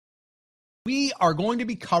We are going to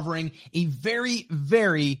be covering a very,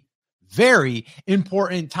 very, very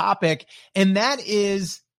important topic, and that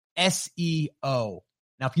is SEO.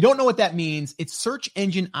 Now, if you don't know what that means, it's search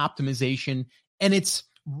engine optimization, and it's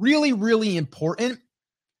really, really important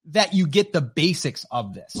that you get the basics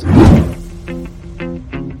of this.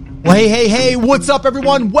 Well, hey, what's up,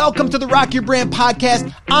 everyone? Welcome to the Rock Your Brand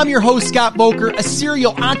podcast. I'm your host, Scott Boker, a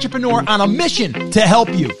serial entrepreneur on a mission to help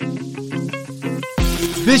you.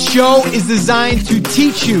 This show is designed to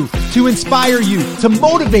teach you, to inspire you, to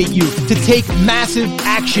motivate you to take massive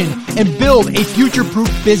action and build a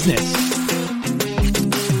future-proof business.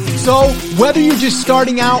 So, whether you're just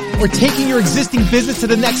starting out or taking your existing business to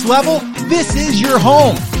the next level, this is your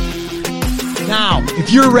home. Now,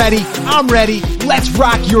 if you're ready, I'm ready. Let's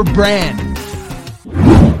rock your brand.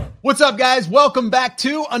 What's up, guys? Welcome back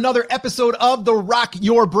to another episode of the Rock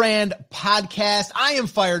Your Brand podcast. I am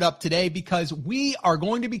fired up today because we are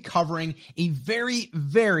going to be covering a very,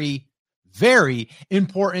 very, very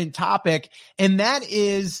important topic, and that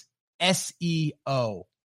is SEO.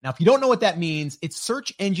 Now, if you don't know what that means, it's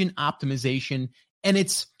search engine optimization, and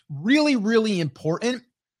it's really, really important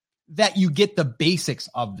that you get the basics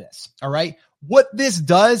of this, all right? What this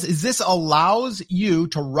does is this allows you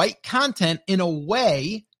to write content in a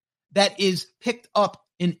way that is picked up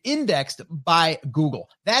and indexed by Google.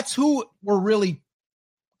 That's who we're really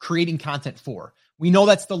creating content for. We know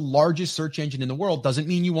that's the largest search engine in the world. Doesn't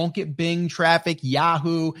mean you won't get Bing traffic,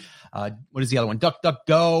 Yahoo, what is the other one?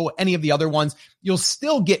 DuckDuckGo, any of the other ones. You'll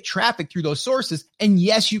still get traffic through those sources. And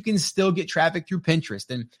yes, you can still get traffic through Pinterest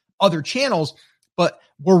and other channels, but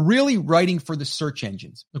we're really writing for the search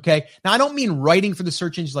engines, okay? Now, I don't mean writing for the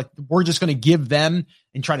search engines like we're just going to give them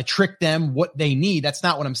and try to trick them what they need. That's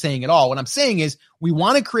not what I'm saying at all. What I'm saying is we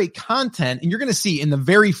want to create content, and you're going to see in the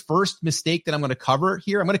very first mistake that I'm going to cover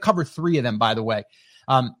here, I'm going to cover 3 of them, by the way.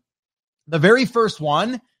 The very first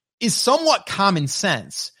one is somewhat common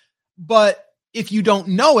sense, but if you don't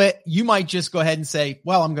know it, you might just go ahead and say,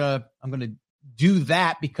 well, I'm going to do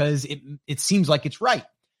that because it seems like it's right.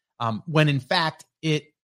 When in fact, it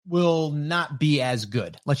will not be as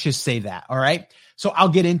good. Let's just say that. All right. So I'll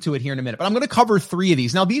get into it here in a minute, but I'm going to cover 3 of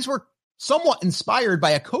these. Now, these were somewhat inspired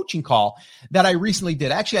by a coaching call that I recently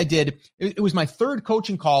did. Actually, it was my 3rd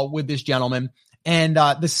coaching call with this gentleman. And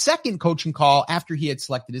the 2nd coaching call after he had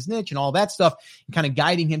selected his niche and all that stuff, and kind of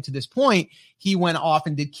guiding him to this point, he went off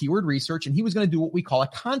and did keyword research, and he was going to do what we call a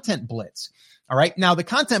content blitz. All right. Now, the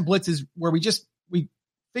content blitz is where we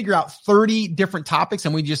figure out 30 different topics,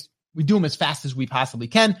 and we do them as fast as we possibly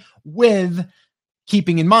can, with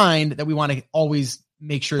keeping in mind that we want to always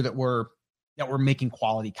make sure that we're making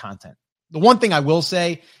quality content. The one thing I will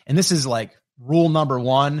say, and this is like rule number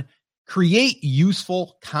 1, create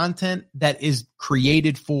useful content that is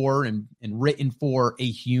created for and written for a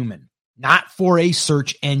human, not for a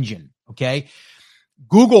search engine. Okay.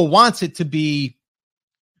 Google wants it to be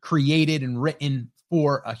created and written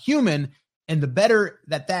for a human. And the better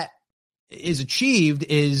that is achieved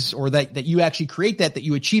is, or that you actually create that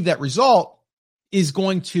you achieve that result, is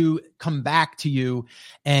going to come back to you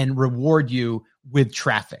and reward you with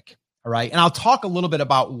traffic. All right. And I'll talk a little bit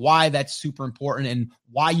about why that's super important and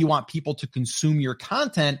why you want people to consume your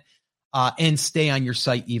content and stay on your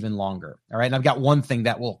site even longer. All right. And I've got one thing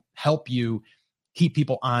that will help you keep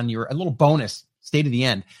people on a little bonus, stay to the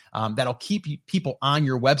end, that'll keep people on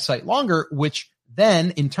your website longer, which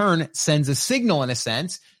then in turn sends a signal in a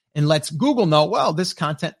sense and lets Google know, well, this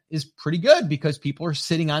content is pretty good because people are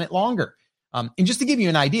sitting on it longer. And just to give you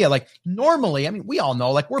an idea, like normally, I mean, we all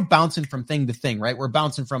know, like we're bouncing from thing to thing, right? We're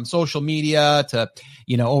bouncing from social media to,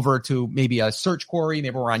 over to maybe a search query.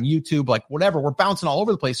 Maybe we're on YouTube, like whatever. We're bouncing all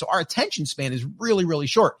over the place. So our attention span is really, really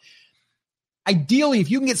short. Ideally,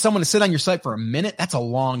 if you can get someone to sit on your site for a minute, that's a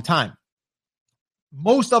long time.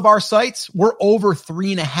 Most of our sites, we're over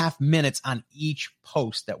 3.5 minutes on each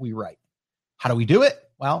post that we write. How do we do it?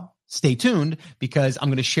 Well, stay tuned because I'm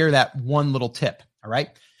going to share that one little tip. All right.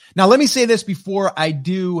 Now, let me say this before I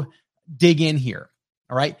do dig in here.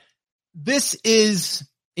 All right. This is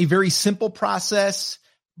a very simple process,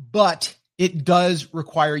 but it does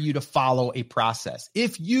require you to follow a process.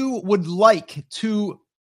 If you would like to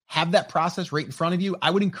have that process right in front of you,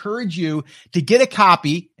 I would encourage you to get a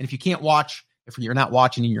copy. And if you can't watch, if you're not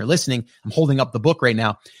watching and you're listening, I'm holding up the book right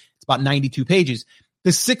now. It's about 92 pages.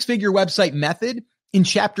 The 6-Figure Website Method. In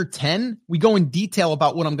chapter 10, we go in detail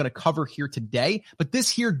about what I'm going to cover here today, but this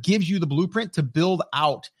here gives you the blueprint to build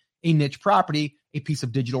out a niche property, a piece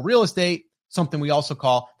of digital real estate, something we also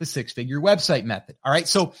call the 6-Figure Website Method. All right.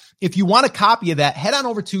 So if you want a copy of that, head on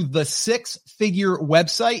over to the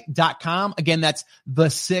 6figurewebsite.com. Again, that's the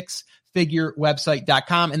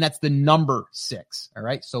sixfigurewebsite.com. And that's the number 6. All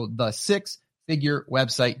right. So the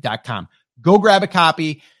sixfigurewebsite.com. Go grab a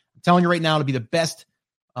copy. I'm telling you right now, it'll be the best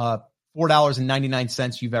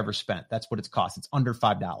 $4.99 you've ever spent. That's what it's cost. It's under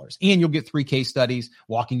 $5. And you'll get 3 case studies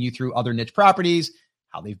walking you through other niche properties,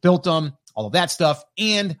 how they've built them, all of that stuff.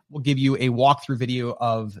 And we'll give you a walkthrough video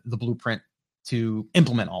of the blueprint to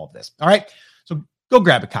implement all of this. All right. So go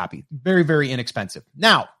grab a copy. Very, very inexpensive.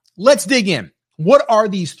 Now let's dig in. What are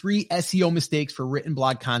these 3 SEO mistakes for written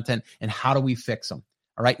blog content and how do we fix them?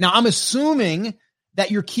 All right. Now I'm assuming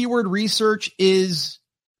that your keyword research is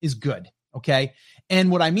good. Okay. And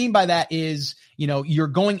what I mean by that is, you're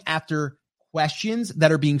going after questions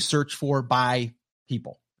that are being searched for by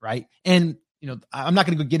people. Right. And I'm not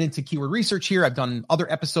going to go get into keyword research here. I've done other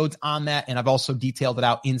episodes on that, and I've also detailed it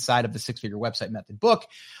out inside of the 6-Figure Website Method book,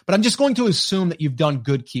 but I'm just going to assume that you've done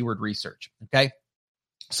good keyword research. Okay.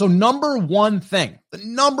 So one of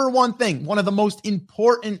the most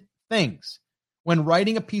important things when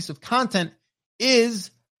writing a piece of content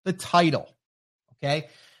is the title. Okay.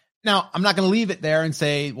 Now I'm not going to leave it there and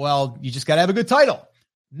say, well, you just got to have a good title.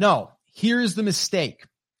 No, here's the mistake.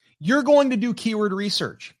 You're going to do keyword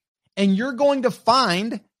research. And you're going to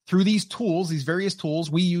find through these tools, these various tools,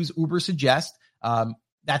 we use Ubersuggest.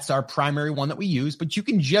 That's our primary one that we use, but you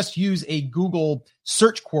can just use a Google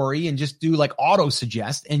search query and just do like auto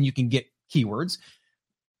suggest and you can get keywords.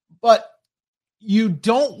 But you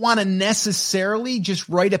don't want to necessarily just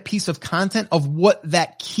write a piece of content of what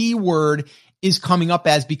that keyword is coming up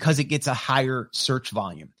as because it gets a higher search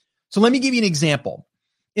volume. So let me give you an example.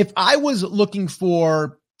 If I was looking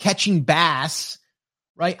for catching bass,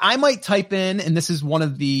 right, I might type in, and this is one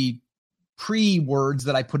of the pre-words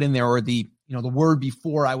that I put in there, or the word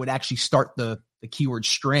before I would actually start the keyword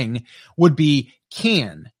string would be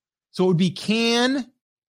can. So it would be, can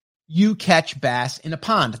you catch bass in a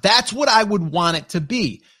pond? That's what I would want it to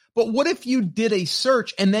be. But what if you did a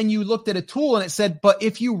search and then you looked at a tool and it said, but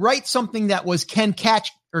if you write something that was can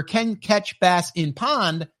catch bass in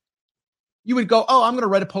pond, you would go, oh, I'm going to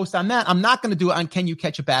write a post on that. I'm not going to do it on can you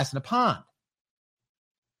catch a bass in a pond.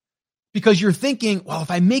 Because you're thinking, well,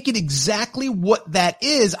 if I make it exactly what that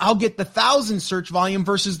is, I'll get the 1,000 search volume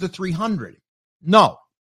versus the 300. No.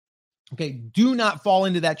 Okay. Do not fall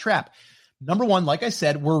into that trap. Number one, like I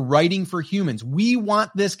said, we're writing for humans. We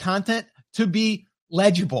want this content to be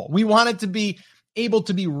legible. We want it to be able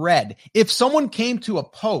to be read. If someone came to a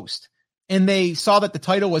post and they saw that the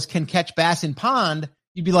title was Can Catch Bass in Pond,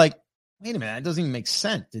 you'd be like, wait a minute, that doesn't even make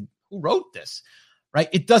sense. Who wrote this? Right?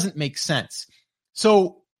 It doesn't make sense.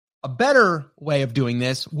 So a better way of doing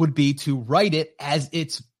this would be to write it as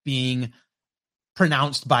it's being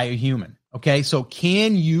pronounced by a human. Okay. So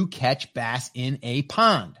can you catch bass in a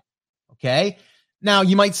pond? Okay. Now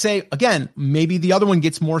you might say, again, maybe the other one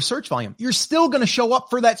gets more search volume. You're still going to show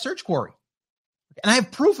up for that search query. And I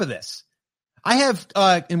have proof of this. I have,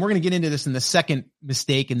 and we're going to get into this in the second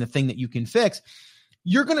mistake and the thing that you can fix.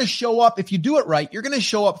 You're going to show up, if you do it right, you're going to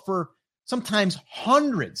show up for sometimes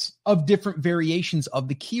hundreds of different variations of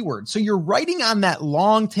the keyword. So you're writing on that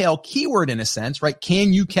long tail keyword in a sense, right?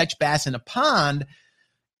 Can you catch bass in a pond?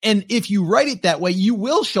 And if you write it that way, you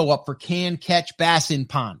will show up for can catch bass in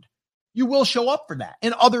pond. You will show up for that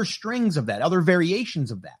and other strings of that, other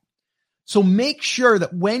variations of that. So make sure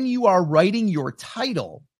that when you are writing your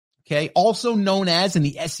title, okay, also known as in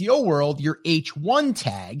the SEO world, your H1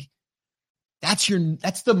 tag, that's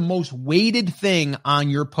the most weighted thing on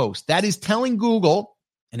your post. That is telling Google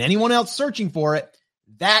and anyone else searching for it,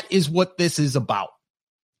 that is what this is about,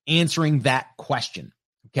 answering that question.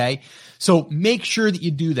 Okay. So make sure that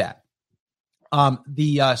you do that.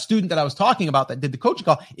 The student that I was talking about that did the coaching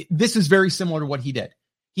call, this is very similar to what he did.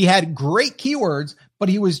 He had great keywords, but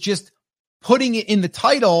he was just putting it in the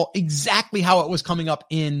title exactly how it was coming up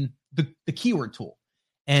in the keyword tool.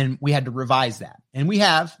 And we had to revise that. And we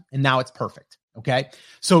have, and now it's perfect. Okay.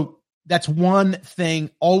 So that's one thing.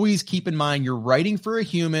 Always keep in mind, you're writing for a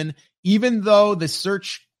human, even though the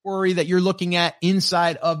search query that you're looking at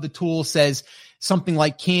inside of the tool says something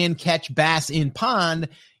like can catch bass in pond,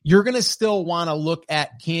 you're going to still want to look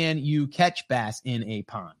at can you catch bass in a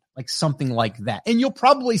pond, like something like that. And you'll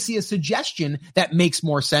probably see a suggestion that makes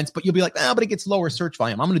more sense, but you'll be like, but it gets lower search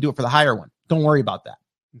volume. I'm going to do it for the higher one. Don't worry about that.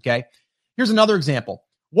 Okay. Here's another example.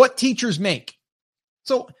 What teachers make.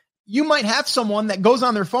 So you might have someone that goes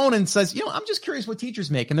on their phone and says, I'm just curious what teachers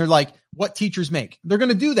make. And they're like, what teachers make? They're going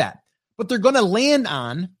to do that, but they're going to land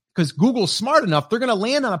on, because Google's smart enough, they're going to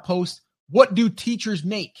land on a post. What do teachers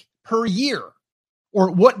make per year? Or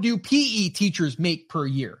what do PE teachers make per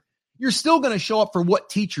year? You're still going to show up for what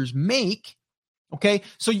teachers make. Okay.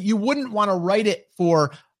 So you wouldn't want to write it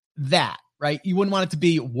for that, right? You wouldn't want it to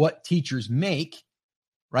be what teachers make,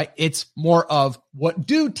 right? It's more of what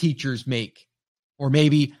do teachers make? Or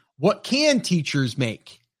maybe what can teachers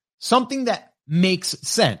make? Something that makes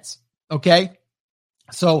sense, okay?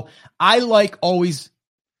 So I like always,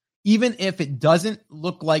 even if it doesn't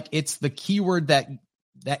look like it's the keyword that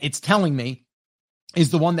it's telling me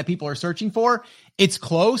is the one that people are searching for, it's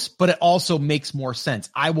close, but it also makes more sense.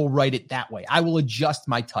 I will write it that way. I will adjust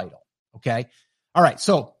my title, okay? All right,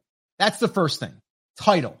 so that's the first thing.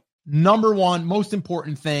 Title. Number one, most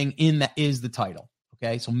important thing in that is the title,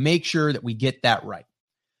 okay? So make sure that we get that right.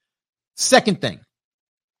 Second thing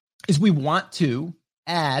is we want to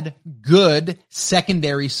add good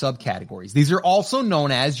secondary subcategories. These are also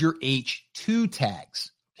known as your H2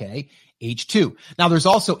 tags, okay? H2. Now, there's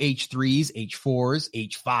also H3s, H4s,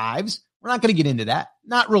 H5s. We're not going to get into that.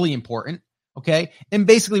 Not really important, okay? And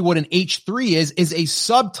basically what an H3 is a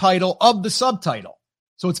subtitle of the subtitle.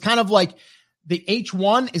 So it's kind of like the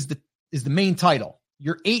H1 is the main title.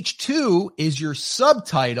 Your H2 is your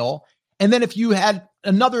subtitle. And then if you had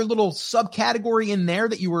another little subcategory in there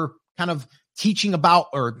that you were kind of teaching about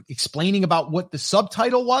or explaining about what the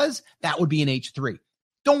subtitle was, that would be an H3.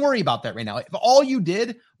 Don't worry about that right now. If all you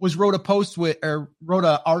did was wrote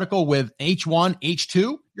an article with H1,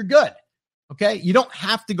 H2, you're good. Okay. You don't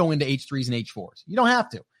have to go into H3s and H4s. You don't have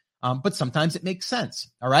to. But sometimes it makes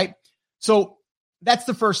sense. All right. So that's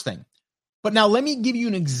the first thing. But now let me give you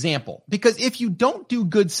an example, because if you don't do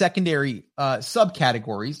good secondary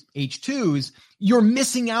subcategories, H2s, you're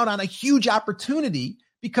missing out on a huge opportunity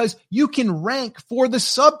because you can rank for the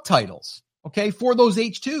subtitles, okay, for those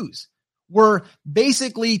H2s. We're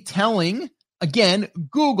basically telling, again,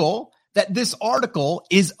 Google that this article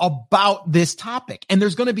is about this topic, and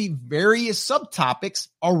there's going to be various subtopics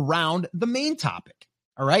around the main topic,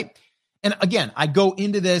 all right? And again, I go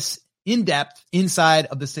into this in depth inside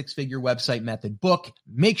of the Six-Figure Website Method book.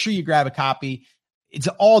 Make sure you grab a copy. It's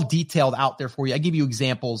all detailed out there for you. I give you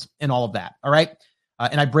examples and all of that, all right?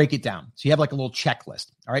 And I break it down. So you have like a little checklist,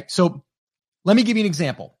 all right? So let me give you an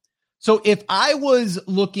example. So if I was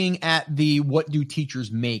looking at the what do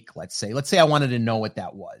teachers make, let's say I wanted to know what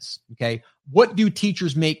that was, okay? What do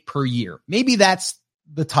teachers make per year? Maybe that's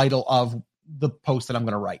the title of the post that I'm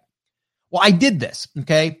going to write. Well, I did this,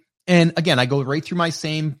 okay? And again, I go right through my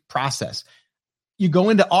same process. You go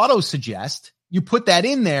into auto suggest, you put that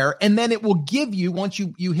in there, and then it will give you, once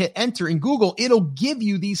you hit enter in Google, it'll give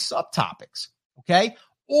you these subtopics, okay?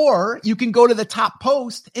 Or you can go to the top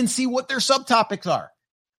post and see what their subtopics are.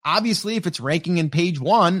 Obviously, if it's ranking in page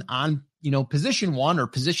 1 on, position 1 or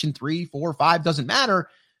position 3, 4, 5, doesn't matter.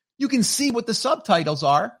 You can see what the subtitles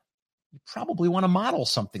are. You probably want to model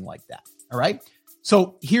something like that. All right.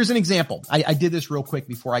 So here's an example. I did this real quick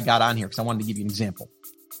before I got on here because I wanted to give you an example.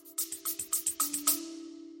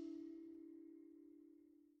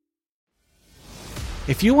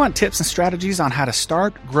 If you want tips and strategies on how to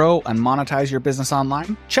start, grow, and monetize your business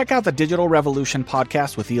online, check out the Digital Revolution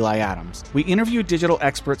podcast with Eli Adams. We interview digital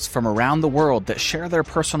experts from around the world that share their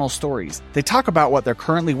personal stories. They talk about what they're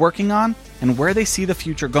currently working on and where they see the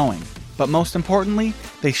future going. But most importantly,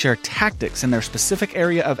 they share tactics in their specific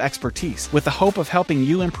area of expertise with the hope of helping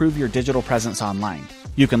you improve your digital presence online.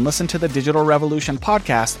 You can listen to the Digital Revolution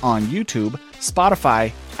podcast on YouTube,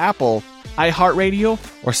 Spotify, Apple, iHeartRadio,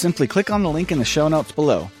 or simply click on the link in the show notes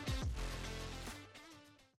below.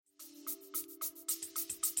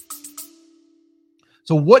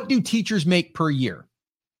 So what do teachers make per year?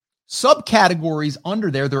 Subcategories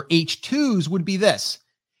under there, their H2s would be this: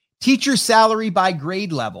 teacher's salary by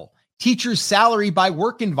grade level, teacher's salary by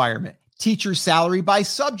work environment, teacher's salary by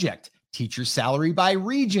subject, teacher's salary by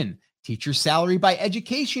region, teacher's salary by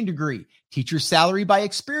education degree, teacher's salary by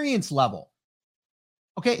experience level.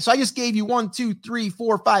 Okay, so I just gave you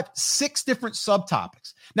 6 different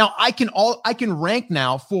subtopics. Now I can rank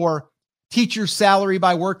now for teacher's salary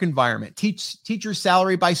by work environment, teacher's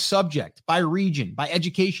salary by subject, by region, by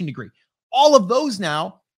education degree. All of those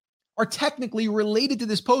now are technically related to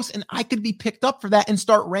this post, and I could be picked up for that and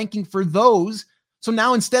start ranking for those. So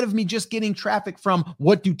now instead of me just getting traffic from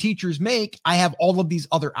what do teachers make, I have all of these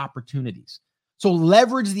other opportunities. So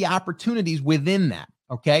leverage the opportunities within that,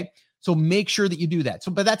 okay? So make sure that you do that.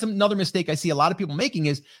 But that's another mistake I see a lot of people making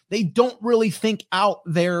is they don't really think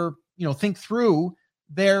through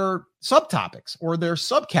their subtopics or their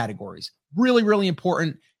subcategories. Really, really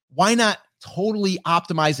important. Why not totally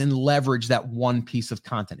optimize and leverage that one piece of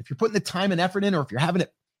content? If you're putting the time and effort in, or if you're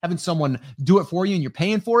having someone do it for you and you're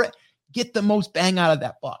paying for it, get the most bang out of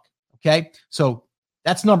that buck. Okay. So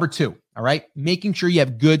that's number 2. All right. Making sure you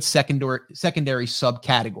have good secondary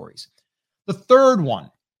subcategories. The third one,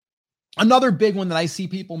 Another big one that I see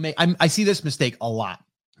people make, I see this mistake a lot.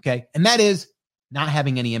 Okay. And that is not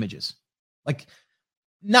having any images, like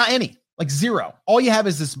not any, like zero. All you have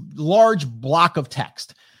is this large block of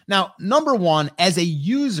text. Now, number one, as a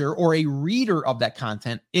user or a reader of that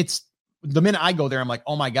content, it's the minute I go there, I'm like,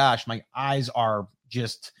 oh my gosh, my eyes are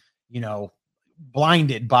just,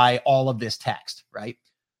 blinded by all of this text, right?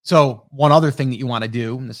 So one other thing that you want to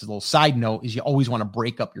do, and this is a little side note, is you always want to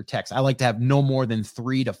break up your text. I like to have no more than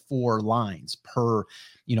 3 to 4 lines per,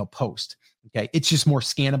 post. Okay. It's just more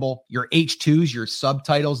scannable. Your H2s, your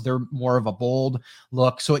subtitles, they're more of a bold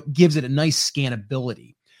look. So it gives it a nice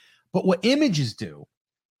scannability. But what images do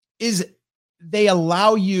is they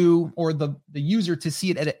allow you or the user to see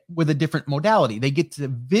it with a different modality. They get to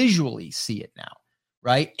visually see it now.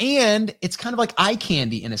 Right. And it's kind of like eye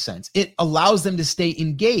candy in a sense. It allows them to stay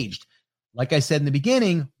engaged. Like I said in the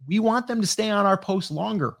beginning, we want them to stay on our posts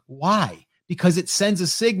longer. Why? Because it sends a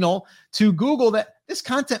signal to Google that this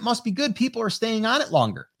content must be good. People are staying on it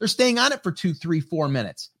longer. They're staying on it for 2, 3, 4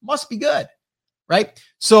 minutes. Must be good. Right.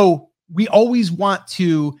 So we always want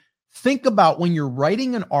to think about when you're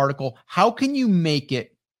writing an article, how can you make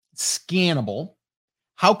it scannable?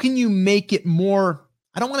 How can you make it more,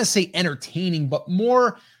 I don't want to say entertaining, but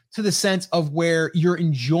more to the sense of where you're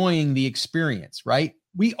enjoying the experience, right?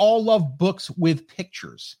 We all love books with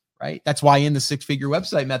pictures, right? That's why in the 6-Figure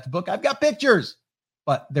Website Method book, I've got pictures,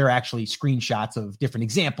 but they're actually screenshots of different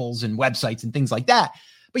examples and websites and things like that.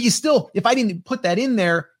 But you still, if I didn't put that in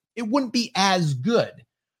there, it wouldn't be as good.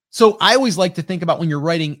 So I always like to think about when you're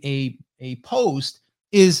writing a post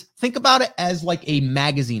is think about it as like a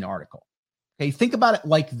magazine article. Okay, think about it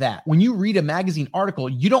like that. When you read a magazine article,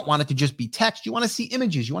 you don't want it to just be text. You want to see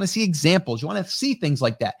images. You want to see examples. You want to see things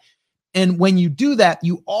like that. And when you do that,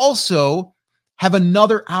 you also have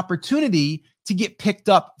another opportunity to get picked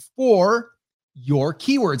up for your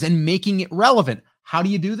keywords and making it relevant. How do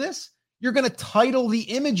you do this? You're going to title the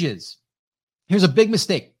images. Here's a big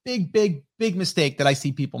mistake, big mistake that I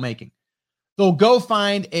see people making. They'll go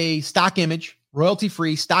find a stock image,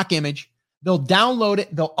 royalty-free stock image. They'll download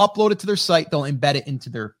it. They'll upload it to their site. They'll embed it into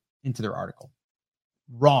their article.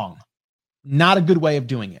 Wrong. Not a good way of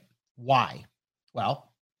doing it. Why?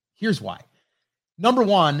 Well, here's why. Number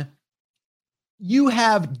one, you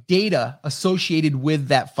have data associated with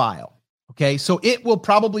that file. Okay. So it will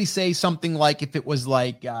probably say something like, if it was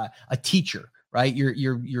like a teacher, right?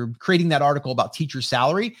 You're creating that article about teacher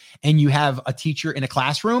salary and you have a teacher in a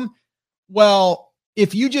classroom. Well,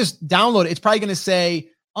 if you just download it, it's probably going to say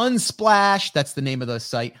Unsplash, that's the name of the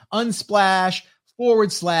site, Unsplash /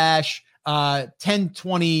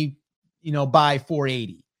 1020, by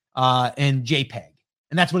 480 and JPEG.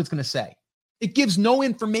 And that's what it's going to say. It gives no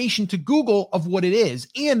information to Google of what it is.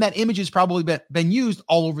 And that image has probably been used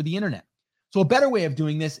all over the internet. So a better way of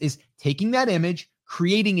doing this is taking that image,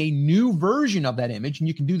 creating a new version of that image. And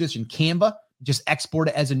you can do this in Canva, just export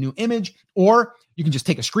it as a new image, or you can just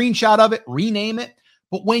take a screenshot of it, rename it.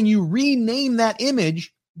 But when you rename that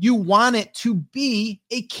image, you want it to be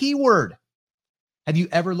a keyword. Have you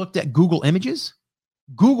ever looked at Google Images?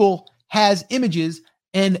 Google has images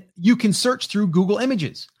and you can search through Google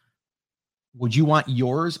Images. Would you want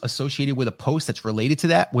yours associated with a post that's related to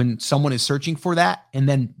that when someone is searching for that and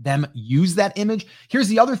then them use that image? Here's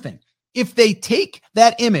the other thing. If they take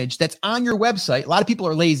that image that's on your website, a lot of people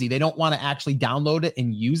are lazy. They don't want to actually download it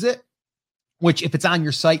and use it, which if it's on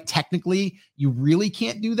your site, technically you really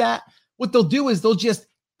can't do that. What they'll do is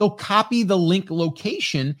they'll copy the link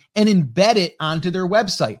location and embed it onto their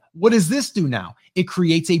website. What does this do now? It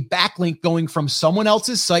creates a backlink going from someone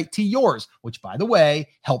else's site to yours, which, by the way,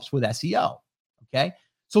 helps with SEO. Okay.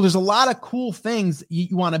 So there's a lot of cool things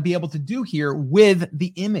you want to be able to do here with the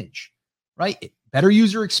image, right? Better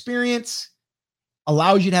user experience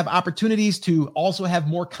allows you to have opportunities to also have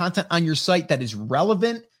more content on your site that is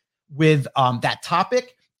relevant with that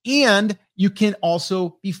topic. And you can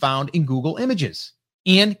also be found in Google Images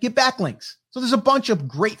and get backlinks. So there's a bunch of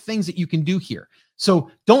great things that you can do here.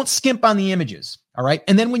 So don't skimp on the images. All right.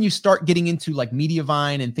 And then when you start getting into like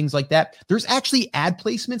Mediavine and things like that, there's actually ad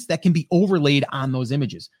placements that can be overlaid on those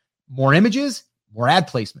images. More images, more ad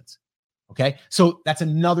placements. Okay. So that's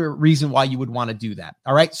another reason why you would want to do that.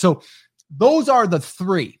 All right. So those are the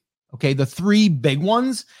three. Okay. The three big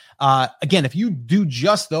ones. Again, if you do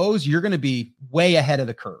just those, you're going to be way ahead of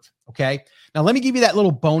the curve. Okay. Now let me give you that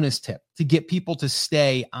little bonus tip to get people to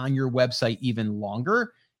stay on your website even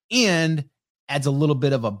longer and adds a little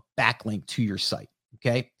bit of a backlink to your site.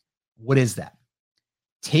 Okay. What is that?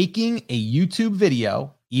 Taking a YouTube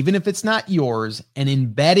video, even if it's not yours, and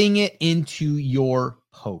embedding it into your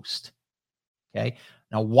post. Okay.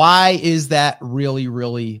 Now, why is that really,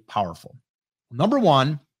 really powerful? Number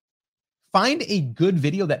one, find a good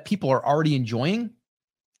video that people are already enjoying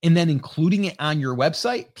and then including it on your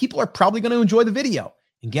website. People are probably going to enjoy the video.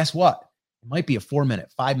 And guess what? It might be a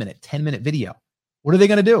 4-minute, 5-minute, 10-minute video. What are they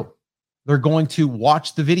going to do? They're going to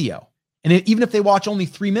watch the video. And even if they watch only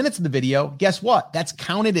 3 minutes of the video, guess what? That's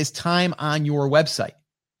counted as time on your website.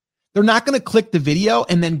 They're not going to click the video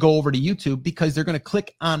and then go over to YouTube, because they're going to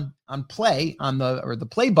click on play on the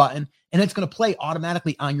play button, and it's going to play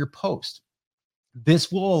automatically on your post. This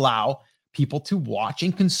will allow people to watch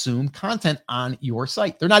and consume content on your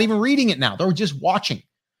site. They're not even reading it now. They're just watching.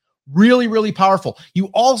 Really, really powerful. You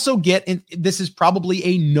also get, and this is probably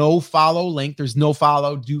a no follow link. There's no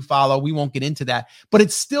follow, do follow. We won't get into that, but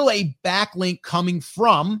it's still a backlink coming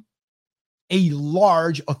from a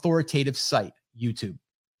large authoritative site, YouTube.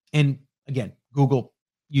 And again, Google,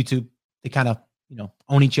 YouTube, they kind of,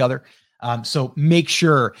 own each other. So make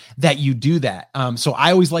sure that you do that. So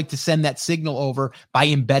I always like to send that signal over by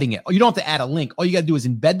embedding it. You don't have to add a link. All you got to do is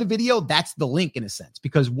embed the video. That's the link in a sense,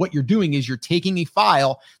 because what you're doing is you're taking a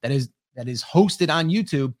file that is hosted on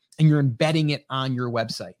YouTube and you're embedding it on your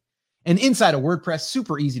website. And inside of WordPress,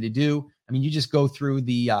 super easy to do. I mean, you just go through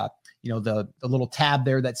the little tab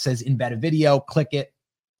there that says embed a video, click it,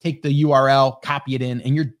 take the URL, copy it in,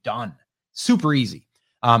 and you're done. Super easy.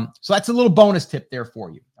 So that's a little bonus tip there for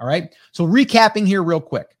you. All right. So recapping here real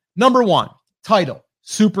quick. Number one, title,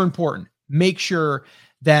 super important. Make sure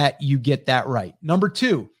that you get that right. Number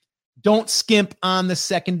two, don't skimp on the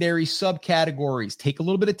secondary subcategories. Take a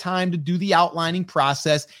little bit of time to do the outlining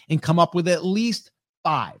process and come up with at least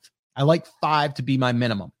 5. I like 5 to be my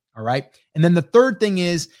minimum. All right. And then the third thing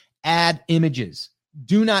is add images.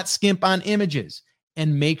 Do not skimp on images,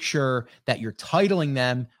 and make sure that you're titling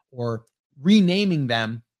them or renaming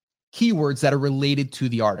them keywords that are related to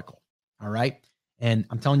the article. All right. And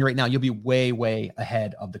I'm telling you right now, you'll be way, way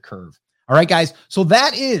ahead of the curve. All right, guys. So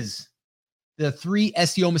that is the 3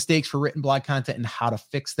 SEO mistakes for written blog content and how to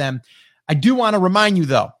fix them. I do want to remind you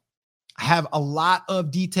though, I have a lot of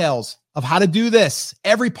details of how to do this,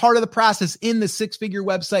 every part of the process in the 6-Figure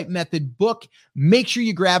Website Method book. Make sure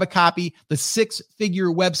you grab a copy, the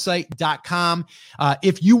 6figurewebsite.com.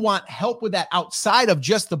 If you want help with that outside of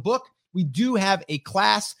just the book, we do have a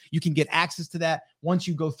class. You can get access to that once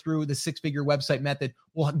you go through the 6-Figure Website Method.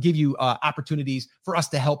 We'll give you opportunities for us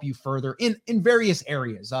to help you further in various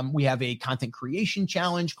areas. We have a content creation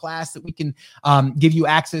challenge class that we can give you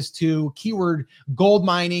access to. Keyword gold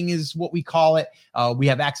mining is what we call it. We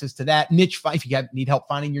have access to that. Niche, if you need help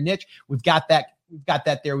finding your niche, we've got that. We've got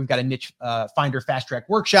that there. We've got a niche finder fast track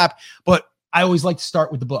workshop. But I always like to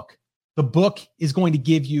start with the book. The book is going to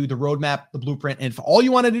give you the roadmap, the blueprint. And if all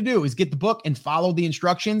you wanted to do is get the book and follow the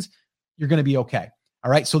instructions, you're going to be okay.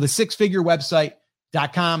 All right. So the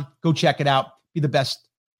 6figurewebsite.com, go check it out. Be the best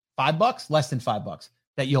 $5, less than $5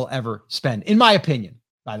 that you'll ever spend, in my opinion,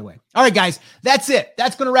 by the way. All right, guys, that's it.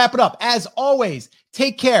 That's going to wrap it up. As always,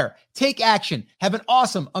 take care, take action, have an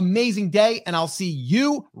awesome, amazing day. And I'll see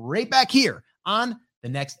you right back here on the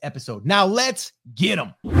next episode. Now let's get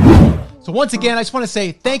them. So once again, I just want to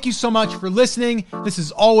say thank you so much for listening. This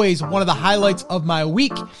is always one of the highlights of my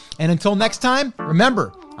week. And until next time,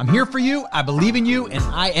 remember, I'm here for you. I believe in you, and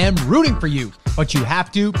I am rooting for you. But you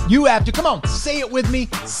have to, come on, say it with me.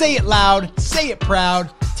 Say it loud, say it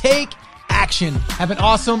proud. Take action. Have an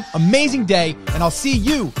awesome, amazing day. And I'll see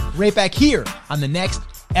you right back here on the next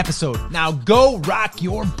episode. Now go rock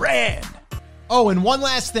your brand. Oh, and one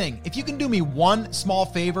last thing. If you can do me one small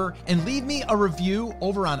favor and leave me a review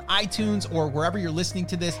over on iTunes or wherever you're listening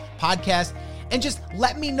to this podcast, and just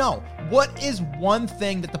let me know, what is one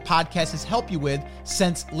thing that the podcast has helped you with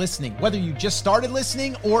since listening, whether you just started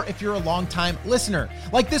listening or if you're a longtime listener.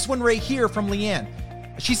 Like this one right here from Leanne.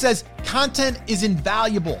 She says, content is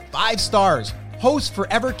invaluable, 5 stars. Host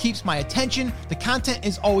forever keeps my attention. The content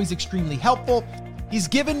is always extremely helpful. He's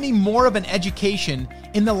given me more of an education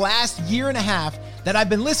in the last year and a half that I've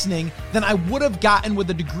been listening than I would have gotten with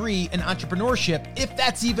a degree in entrepreneurship, if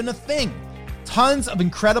that's even a thing. Tons of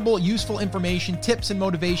incredible, useful information, tips, and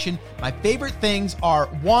motivation. My favorite things are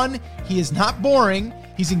 1, he is not boring.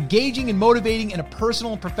 He's engaging and motivating in a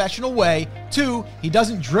personal and professional way. 2, he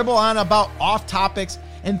doesn't dribble on about off topics.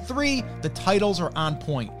 And 3, the titles are on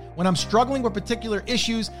point. When I'm struggling with particular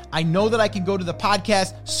issues, I know that I can go to the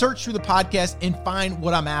podcast, search through the podcast, and find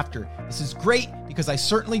what I'm after. This is great because I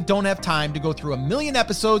certainly don't have time to go through a million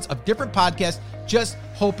episodes of different podcasts just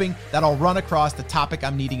hoping that I'll run across the topic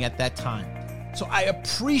I'm needing at that time. So I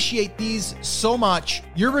appreciate these so much.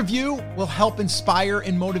 Your review will help inspire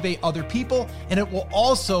and motivate other people, and it will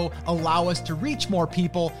also allow us to reach more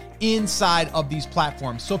people inside of these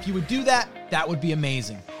platforms. So if you would do that, that would be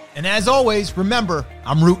amazing. And as always, remember,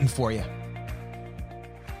 I'm rooting for you.